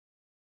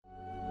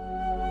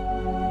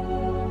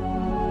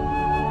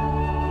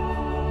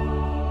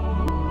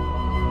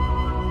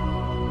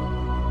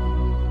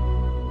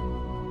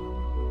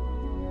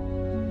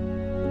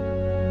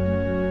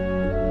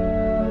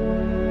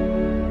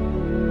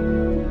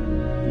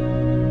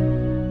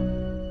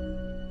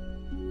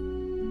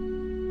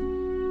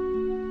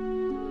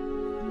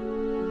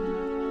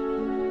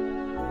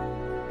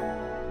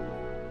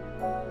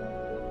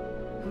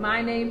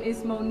My name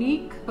is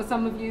Monique. For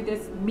some of you,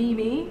 this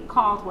Mimi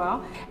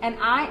Caldwell, and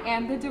I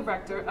am the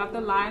director of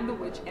The Lion, the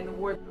Witch, and the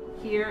Wardrobe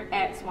here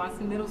at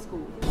Swanson Middle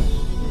School.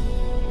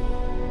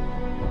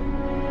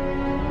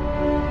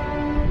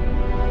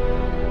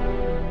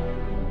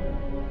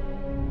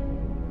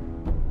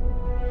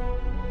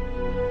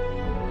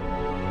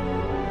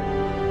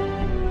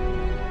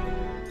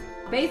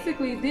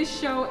 Basically, this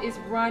show is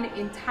run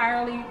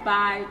entirely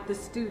by the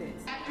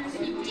students. Actors,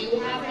 if you do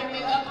have their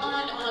makeup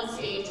on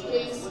stage,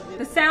 please.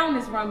 The sound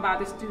is run by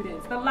the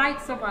students. The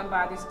lights are run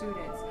by the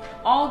students.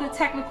 All the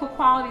technical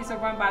qualities are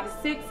run by the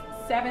 6th,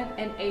 7th,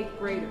 and 8th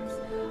graders.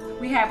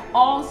 We have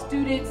all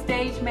student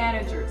stage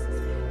managers.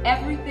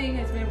 Everything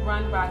has been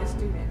run by the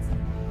students.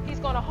 He's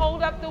going to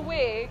hold up the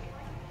wig,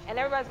 and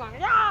everybody's going,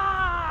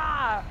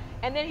 yeah!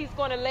 And then he's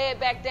going to lay it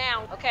back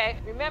down, okay?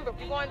 Remember,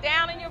 you're going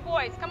down in your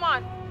voice. Come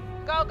on.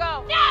 Go,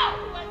 go. No!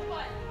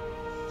 What?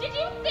 Did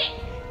you think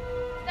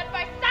that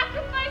by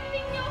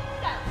sacrificing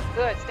yourself...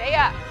 Good, stay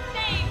up.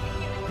 ...save the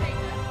human race?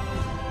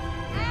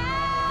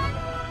 And...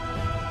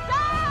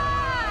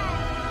 die!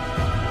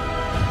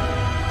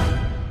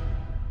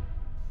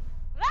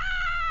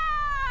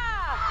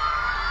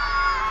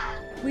 Ah!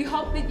 We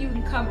hope that you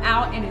can come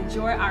out and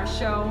enjoy our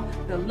show,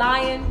 The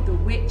Lion, the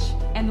Witch,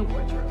 and the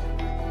Wardrobe.